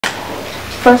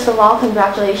First of all,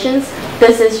 congratulations.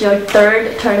 This is your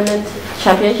third tournament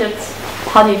championships.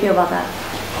 How do you feel about that?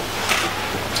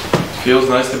 It feels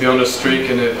nice to be on the streak,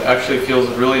 and it actually feels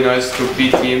really nice to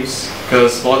beat teams,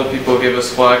 because a lot of people give us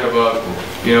flack about,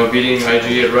 beating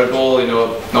IG at Red Bull,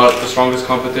 not the strongest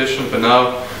competition, but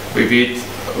now we beat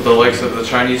the likes of the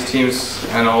Chinese teams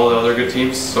and all the other good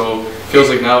teams, so it feels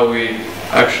like now we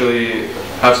actually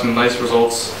have some nice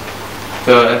results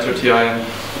to enter TI in.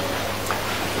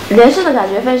 连胜的感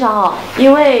觉非常好，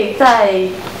因为在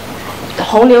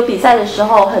红牛比赛的时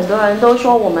候，很多人都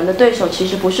说我们的对手其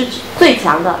实不是最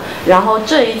强的。然后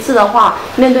这一次的话，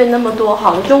面对那么多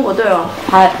好的中国队伍，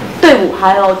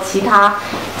还有其他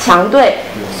强队，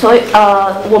所以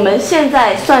我们现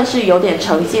在算是有点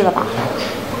成绩了吧。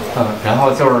然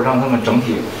后就是让他们整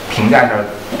体评价一下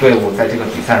队伍在这个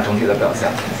比赛上整体的表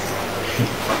现。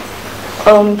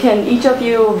Can each of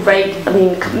you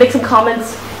make some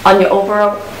comments on your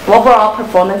overall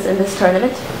performance in this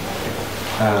tournament?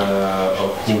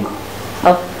 Of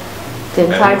the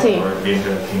entire team. Or the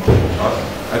entire team.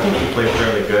 I think we played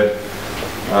fairly good.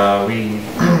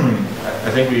 I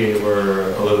think we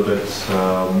were a little bit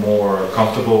more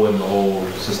comfortable in the whole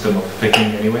system of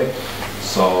picking anyway.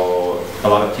 So a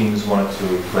lot of teams wanted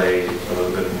to play a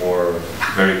little bit more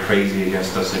very crazy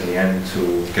against us in the end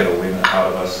to get a win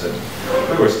out of us, and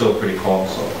we were still pretty calm.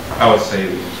 So I would say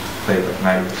we played like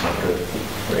 90% good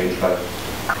or 85%.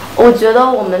 我觉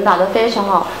得我们打得非常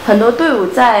好，很多队伍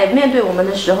在面对我们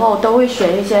的时候都会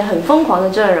选一些很疯狂的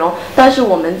阵容，但是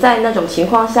我们在那种情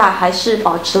况下还是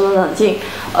保持了冷静。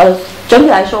整体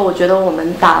来说，我觉得我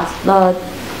们打了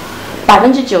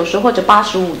90%或者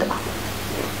85%的吧。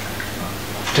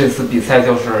这次比赛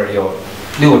就是有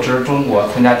6支中国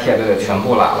参加 TI 队的全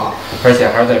部来了，而且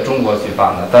还是在中国举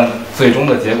办的，但最终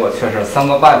的结果却是3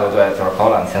个外国队就是保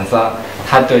揽前3。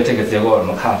他对这个结果有什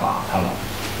么看法？他们？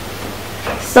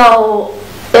 So,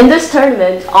 in this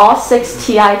tournament, all 6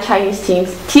 TI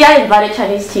invited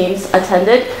Chinese teams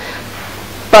attended,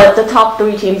 but the top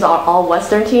 3 teams are all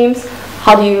Western teams.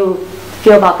 How do you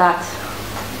feel about that?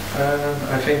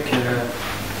 I think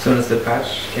as soon as the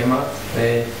patch came out,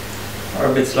 they are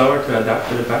a bit slower to adapt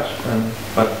to the patch,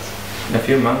 but in a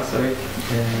few months, I think,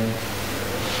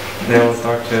 they will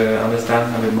start to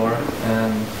understand a bit more.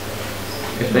 And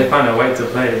if they find a way to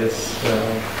play this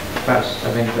patch,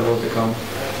 I think they will become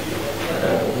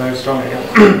very strong again.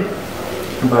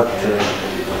 But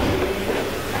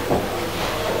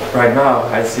right now,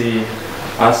 I see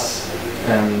us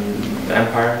and the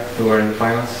Empire, who are in the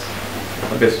finals,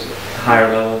 a bit higher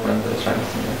level than the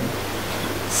Chinese team.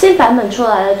 新版本出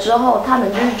来了之后，他们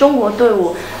就是中国队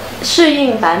伍适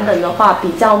应版本的话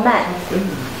比较慢。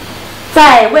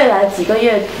在未来几个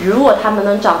月，如果他们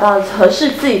能找到合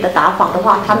适自己的打法的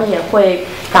话，他们也会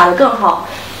打得更好。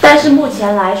但是目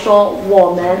前来说，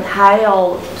我们还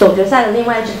有总决赛的另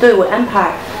外一支队伍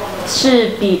Empire， 是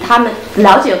比他们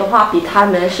了解的话，比他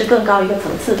们是更高一个层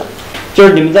次的。就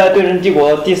是你们在对阵帝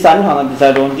国第3场的比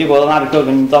赛中，帝国的拉比克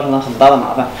给你们造成了很大的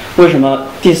麻烦。为什么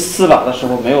第4把的时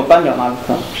候没有扳掉拉比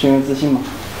克？是因为自信吗？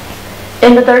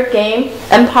 In the 3rd game,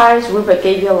 Empire's Rubik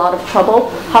gave you a lot of trouble.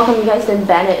 How come you guys didn't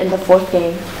ban it in the 4th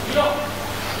game?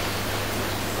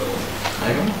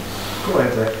 I can go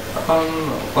ahead.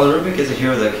 Well, Rubik is a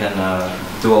hero that can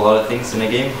do a lot of things in a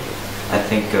game. I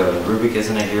think Rubik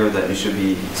isn't a hero that you should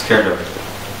be scared of.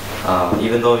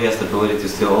 Even though he has the ability to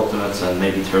steal ultimates and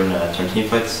maybe turn team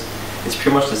fights, it's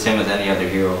pretty much the same as any other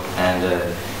hero. And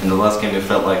in the last game, it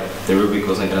felt like the Rubik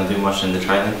wasn't going to do much in the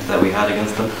trident that we had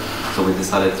against them, so we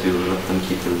decided to let them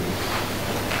keep the Rubik.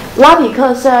 拉比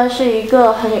克虽然是一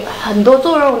个很多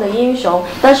作用的英雄，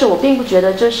但是我并不觉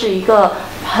得这是一个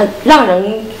很让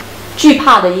人惧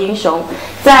怕的英雄。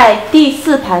在第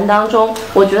4盘当中，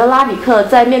我觉得拉比克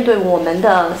在面对我们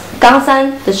的钢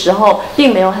3的时候，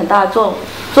并没有很大的作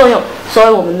用，所以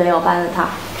我们没有ban了他。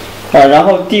然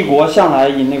后帝国向来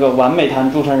以那个完美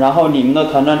团著称，然后你们的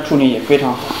团战处理也非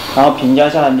常好，然后评价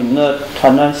下来你们的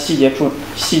团战细节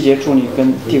处理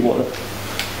跟帝国的。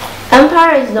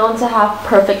Empire is known to have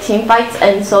perfect team fights,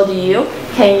 and so do you.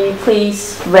 Can you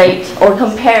please rate or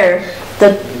compare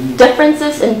the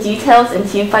differences in details in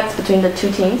team fights between the 2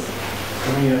 teams?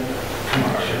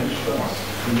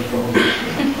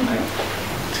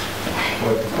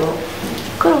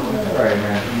 Go. Alright,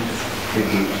 man.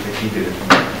 He did it.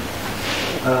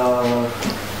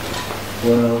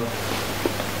 Well,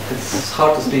 it's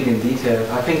hard to speak in detail.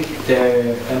 I think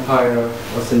the Empire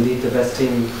was indeed the best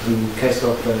team in case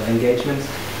of engagement,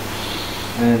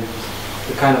 and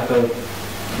it kind of felt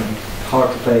hard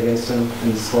to play against them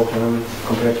in this whole tournament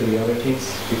compared to the other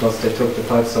teams because they took the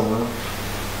fight so well.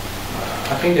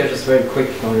 I think they're just very quick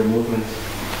on their movement,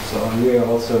 So we are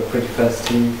also a pretty fast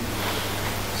team.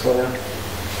 So yeah.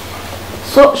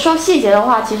 说细节的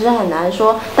话，其实很难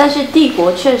说，但是帝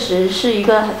国确实是一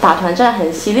个打团战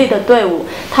很犀利的队伍，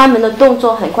他们的动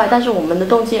作很快，但是我们的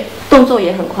动作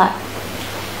也很快。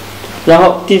然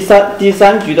后第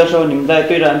三局的时候，你们在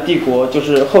对战帝国，就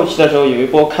是后期的时候有一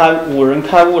波5人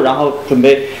开雾，然后准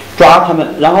备抓他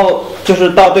们，然后就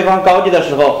是到对方高地的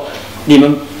时候，你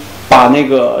们把那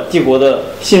个帝国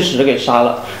的信使给杀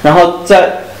了，然后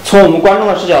从我们观众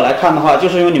的视角来看的话，就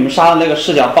是因为你们杀了那个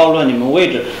视角，暴露了你们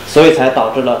位置，所以才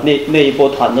导致了那一波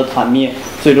团的团灭，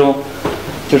最终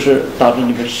就是导致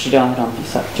你们失掉那场比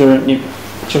赛。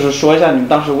就是说一下你们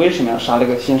当时为什么要杀那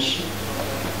个信使。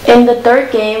In the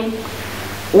third game,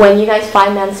 when you guys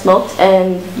 5-man smoked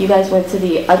and you guys went to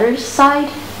the other side,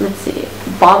 let's see,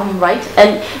 bottom right,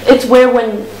 and it's where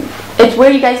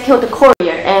you guys killed the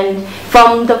courier, and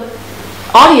from the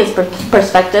audience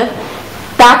perspective,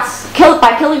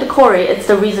 by killing the courier, it's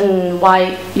the reason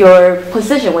why your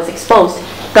position was exposed,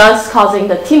 thus causing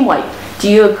the team wipe. Do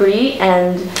you agree?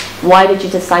 And why did you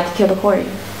decide to kill the courier?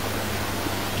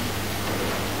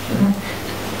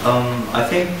 I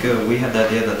think we had the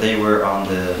idea that they were on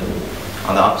the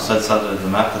opposite side of the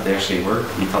map that they actually were.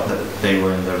 We thought that they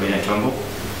were in the arena jungle,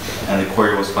 and the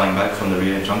courier was flying back from the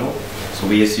arena jungle. So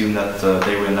we assumed that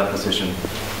they were in that position,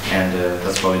 and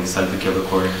that's why we decided to kill the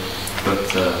courier.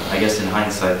 But I guess in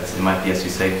hindsight, it might be as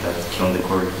you say that killing the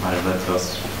courier might have led to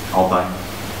us all dying.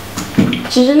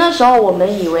 其实那时候我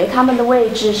们以为他们的位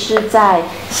置是在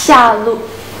下路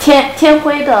天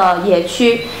灰的野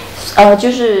区，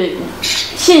就是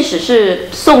信使是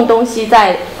送东西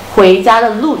在回家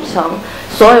的路程，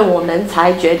所以我们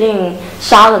才决定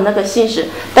杀了那个信使。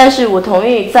但是我同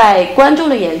意，在观众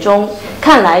的眼中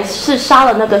看来是杀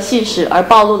了那个信使而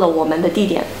暴露了我们的地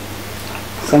点。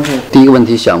第一个问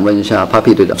题想问一下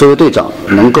Puppey 队长，作为队长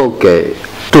能够给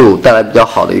队伍带来比较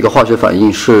好的一个化学反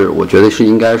应我觉得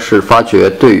应该是发掘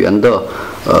队员的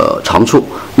长处。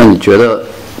那你觉得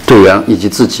队员以及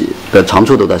自己的长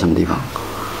处都在什么地方？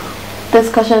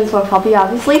 This question is for Puppey,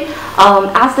 obviously.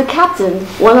 As the captain,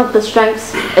 one of the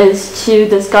strengths is to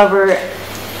discover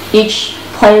each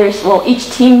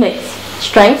teammate's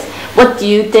strengths. What do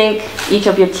you think each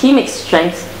of your teammates'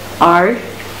 strengths are?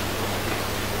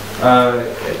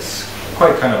 It's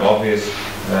quite kind of obvious,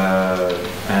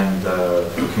 and the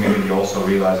community also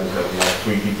realizes that we have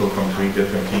 3 people from 3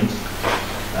 different teams,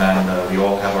 and we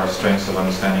all have our strengths of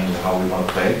understanding how we want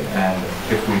to play. And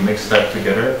if we mix that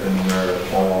together, then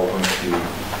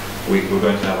we're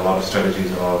going to have a lot of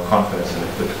strategies and a lot of confidence in it.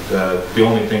 But the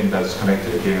only thing that's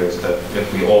connected here is that if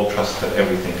we all trust that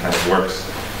everything kind of works,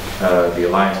 the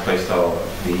Alliance playstyle,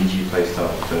 the EG playstyle,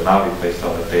 the Navi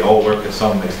playstyle, if they all work at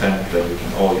some extent, then we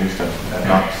can all use them and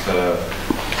not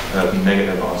be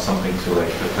negative on something to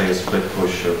play a split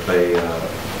push or play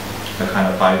a kind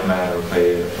of 5-man or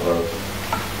play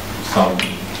some,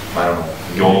 I don't know,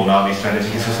 YOLO Navi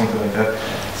strategies or something like that.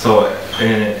 So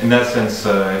in that sense,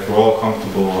 if we're all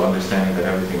comfortable understanding that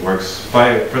everything works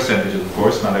by percentage, of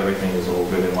course, not everything is all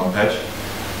good in one patch,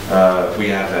 we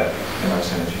have that in our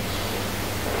synergy.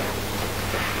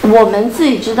 我们自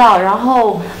己知道，然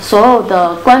后所有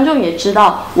的观众也知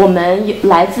道，我们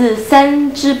来自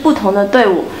3支不同的队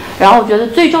伍。然后我觉得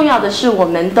最重要的是，我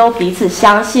们都彼此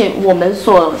相信，我们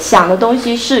所想的东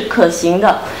西是可行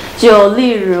的。就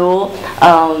例如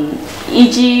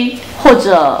，EG 或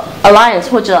者 Alliance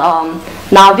或者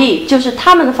Navi， 就是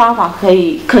他们的方法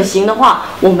可行的话，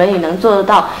我们也能做得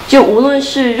到。就无论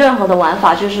是任何的玩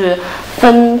法，就是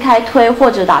分开推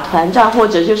或者打团战，或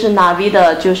者就是 Navi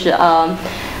的，就是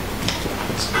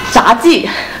杂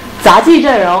技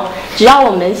阵容，只要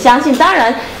我们相信，当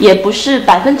然也不是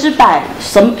100%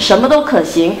什么都可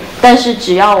行，但是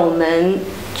只要我们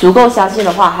足够相信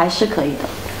的话，还是可以的。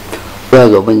第二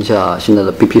个问一下现在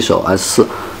的 BP 手 S4，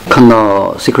 看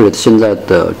到 Secret 现在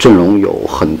的阵容有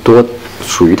很多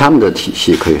属于他们的体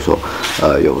系，可以说，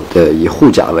有的以护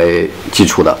甲为基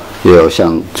础的，也有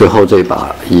像最后这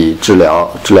把以治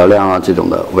疗量啊这种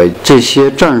的为这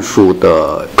些战术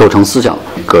的构成思想，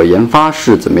研发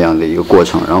是怎么样的一个过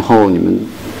程？然后你们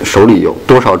手里有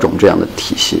多少种这样的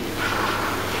体系？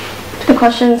 The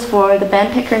questions for the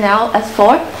band picker now,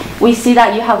 S4. We see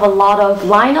that you have a lot of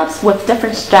lineups with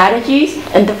different strategies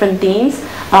and different themes.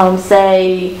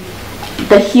 Say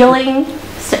the healing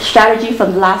strategy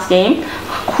from the last game.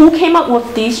 Who came up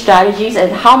with these strategies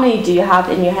and how many do you have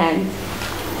in your hand?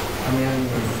 I mean,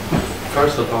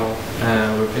 first of all,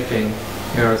 we're picking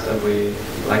heroes that we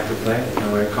like to play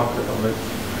and we're comfortable with.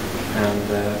 And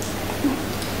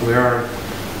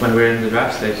when we're in the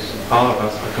draft stage, all of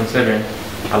us are considering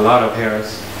a lot of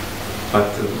heroes, but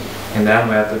in the end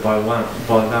we have to boil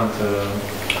it down to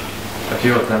a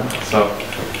few of them. So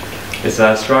it's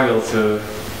a struggle to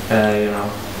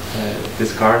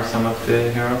discard some of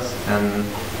the heroes and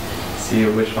see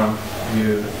which one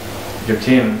your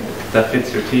team that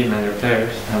fits your team and your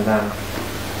players, and then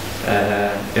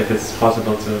if it's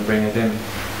possible to bring it in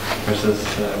versus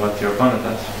what your opponent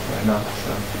has right now.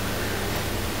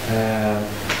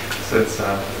 So it's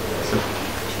a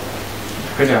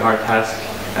pretty hard task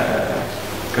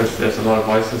because there's a lot of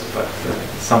voices, but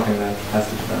it's something that has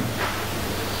to be done.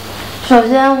 首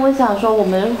先，我想说，我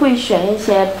们会选一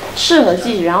些适合自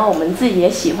己，然后我们自己也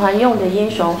喜欢用的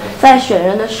英雄。在选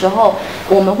人的时候，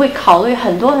我们会考虑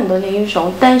很多的英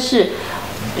雄，但是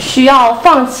需要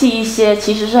放弃一些，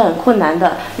其实是很困难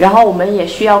的。然后我们也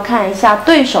需要看一下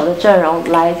对手的阵容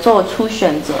来做出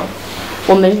选择。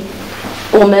我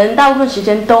们大部分时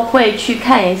间都会去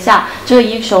看一下这个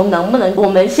英雄能不能我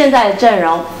们现在的阵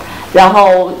容，然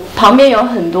后旁边有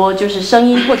很多就是声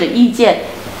音或者意见。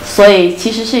所以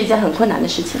其实是一件很困难的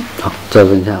事情。好，再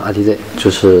问一下 RTZ， 就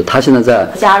是他现在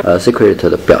在Secret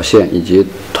的表现以及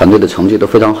团队的成绩都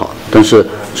非常好，但是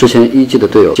之前一季的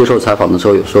队友接受采访的时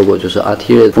候有说过，就是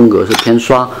RTZ 的风格是偏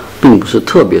刷，并不是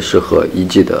特别适合一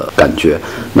季的感觉。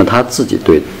那他自己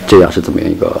对这样是怎么样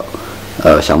一个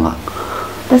想法？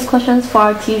 This question is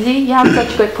for RTZ. You have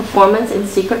such great performance in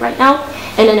Secret right now.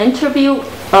 In an interview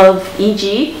of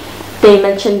EG, they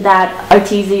mentioned that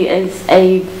RTZ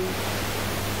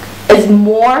is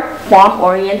more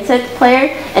farm-oriented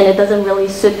player, and it doesn't really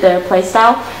suit their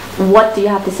playstyle. What do you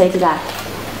have to say to that?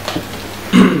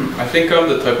 I think I'm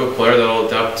the type of player that will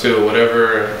adapt to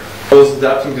whatever. I was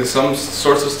adapting to some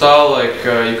sorts of style, like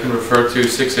you can refer to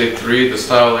 683, the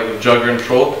style like of Jugger and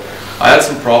Troll. I had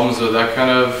some problems with that kind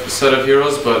of set of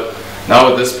heroes, but now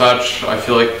with this patch, I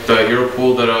feel like the hero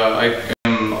pool that I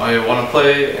want to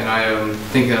play, and I am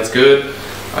thinking that's good.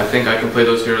 I think I can play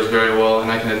those heroes very well, and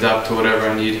I can adapt to whatever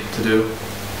I need to do.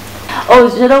 我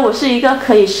觉得我是一个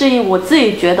可以适应我自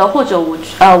己觉得或者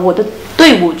我的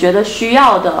队伍觉得需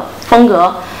要的风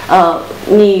格。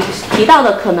你提到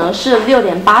的可能是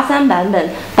6.83版本，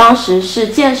当时是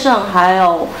剑圣还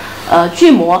有巨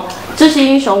魔这些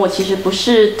英雄，我其实不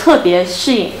是特别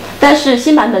适应。但是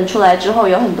新版本出来之后，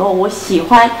有很多我喜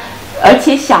欢而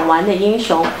且想玩的英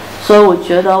雄。所以我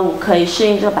觉得我可以适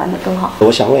应这个版本更好。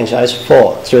我想问一下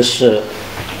S4， 就是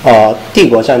帝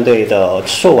国战队的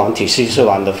兽王体系是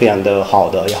玩得非常的好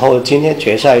的，然后今天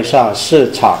决赛上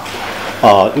4场，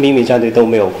秘密战队都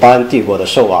没有ban帝国的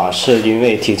兽王，是因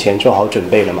为提前做好准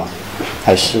备了吗？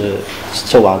还是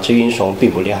兽王之英雄并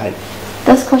不厉害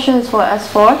？This question is for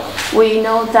S4. We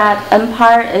know that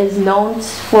Empire is known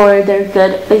for their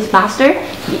good Beastmaster.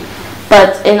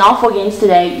 But in all 4 games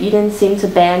today, you didn't seem to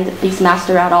ban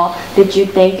Beastmaster at all. Did you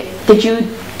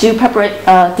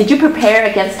prepare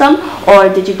against them, or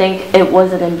did you think it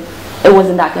wasn't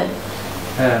that good?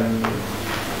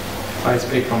 If I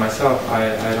speak for myself,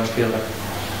 I don't feel like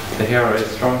the hero is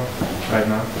strong right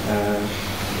now.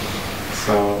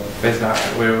 So basically,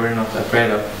 we're not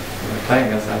afraid of playing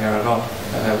against that hero at all.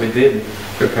 We did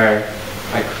prepare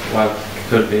like what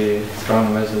could be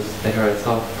strong versus the hero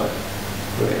itself, but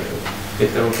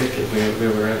if they will pick it, we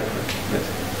were ready for it.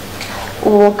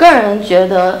 我个人觉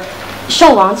得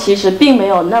兽王其实并没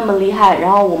有那么厉害，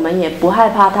然后我们也不害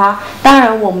怕他。当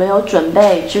然我们有准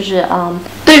备，就是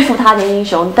对付他的英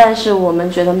雄，但是我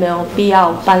们觉得没有必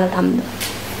要ban了他们的。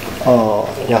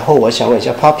然后我想问一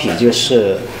下 Puppey， 就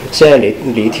是现在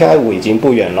离 TI5 已经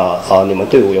不远了，你们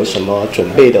队伍有什么准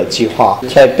备的计划？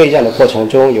在备战的过程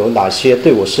中，有哪些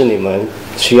队伍是你们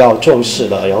需要重视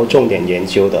的，然后重点研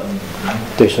究的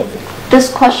对手？ This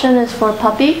question is for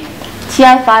Puppey.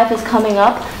 TI5 is coming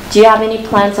up. Do you have any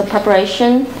plans of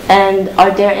preparation? And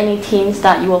are there any teams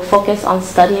that you will focus on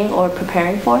studying or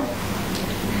preparing for?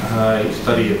 You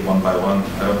study it one by one.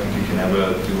 I don't think you can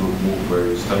ever do a move where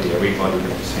you study everybody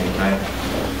at the same time.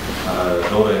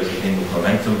 Dota is a game of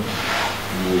momentum.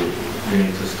 You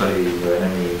need to study the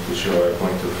enemy which you are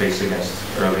going to face against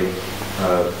early,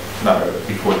 not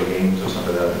before the games or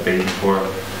something like that, the day before.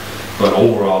 But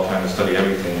overall, trying to study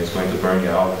everything is going to burn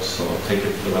you out, so take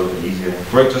it a little bit easier.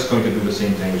 We're just going to do the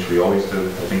same thing which we always do.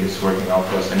 I think it's working out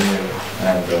for us anyway,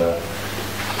 and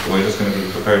we're just going to be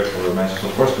prepared for the matches.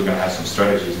 Of course, we're going to have some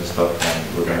strategies and stuff,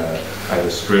 and we're going to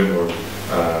either scrim or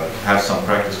have some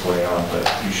practice going on, but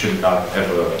you should not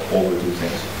ever overdo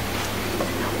things.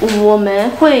 我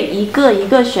们会一个一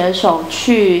个选手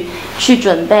去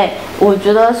准备。我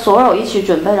觉得所有一起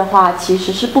准备的话，其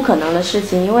实是不可能的事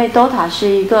情，因为 Dota 是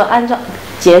一个按照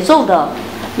节奏的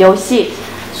游戏，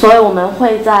所以我们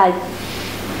会在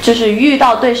就是遇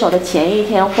到对手的前一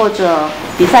天或者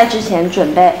比赛之前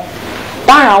准备。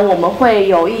当然我们会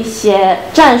有一些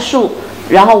战术，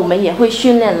然后我们也会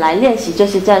训练来练习这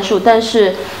些战术，但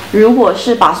是如果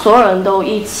是把所有人都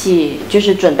一起就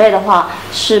是准备的话，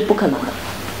是不可能的。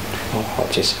好，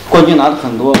谢谢。冠军拿的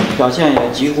很多，表现也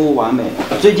几乎完美。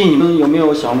最近你们有没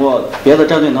有想过别的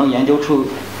战队能研究出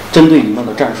针对你们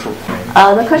的战术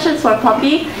？The question is for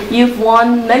Puppey. You've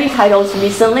won many titles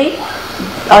recently.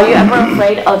 Are you ever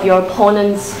afraid of your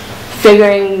opponents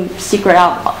figuring secret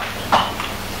out?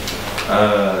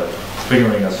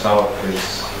 Figuring us out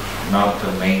is not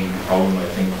the main problem, I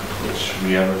think, which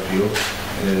we ever feel.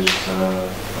 It is a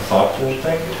thoughtful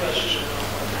thing.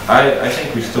 I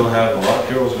think we still have a lot of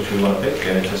heroes which we want to pick,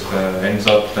 and it just ends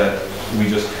up that we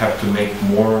just have to make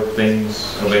more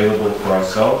things available for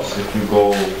ourselves. If you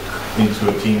go into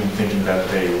a team thinking that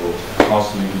they will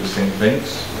constantly do the same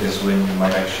things, is when you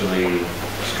might actually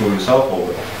screw yourself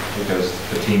over, because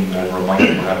the team will remind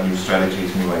you to have new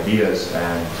strategies, new ideas,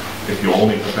 and if you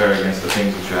only prepare against the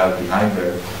things that you have behind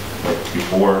there, like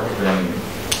before, then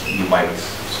you might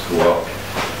screw up.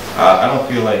 I don't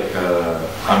feel like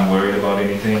I'm worried about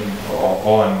anything.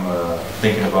 All I'm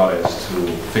thinking about is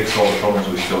to fix all the problems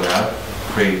we still have,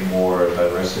 create more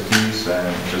diversities,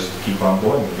 and just keep on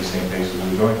going at the same pace as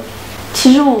we're going.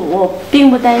 其实我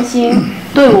并不担心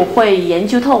队伍会研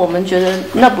究透，我们觉得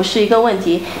那不是一个问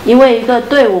题，因为一个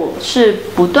队伍是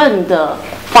不断的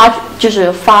发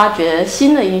掘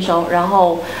新的英雄，然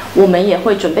后我们也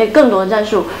会准备更多的战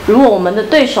术。如果我们的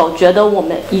对手觉得我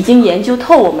们已经研究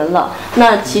透我们了，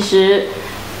那其实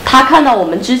他看到我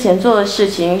们之前做的事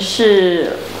情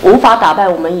是无法打败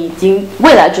我们已经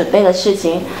未来准备的事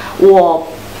情。我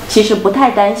其实不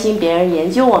太担心别人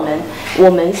研究我们，我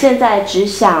们现在只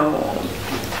想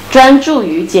专注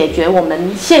于解决我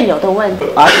们现有的问题。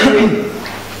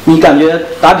你感觉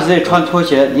打比赛穿拖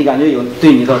鞋，你感觉有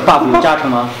对你的 buff 有加成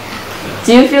吗？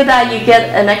 Do you feel that you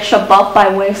get an extra buff by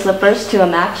wearing slippers to a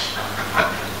match?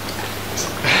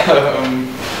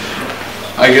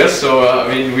 I guess so. I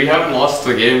mean, we haven't lost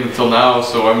the game until now,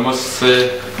 so I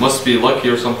must be lucky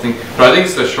or something. But I think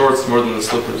it's the shorts more than the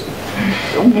slippers.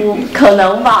 可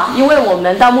能吧，因为我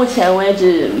们到目前为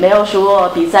止没有输过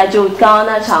比赛，就刚刚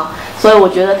那场，所以我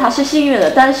觉得他是幸运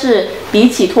的。但是比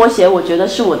起拖鞋，我觉得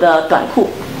是我的短裤。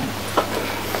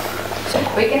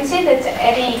We can see that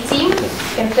any team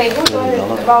can play good only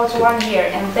about 1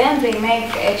 year, and then they make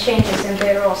changes in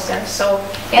their roster. So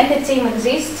can the team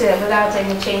exist without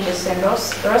any changes in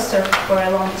roster for a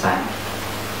long time?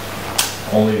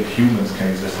 Only humans can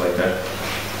exist like that,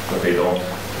 but they don't.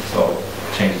 So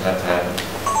changes have to happen.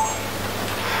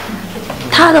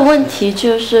 他的问题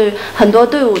就是很多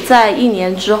队伍在1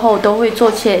年之后都会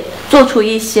做出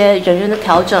一些人员的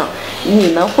调整，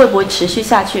你们会不会持续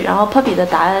下去？然后 Puppey 的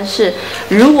答案是，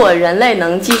如果人类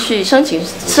能继续生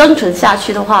存下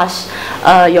去的话，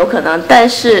有可能，但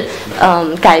是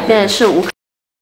改变是无可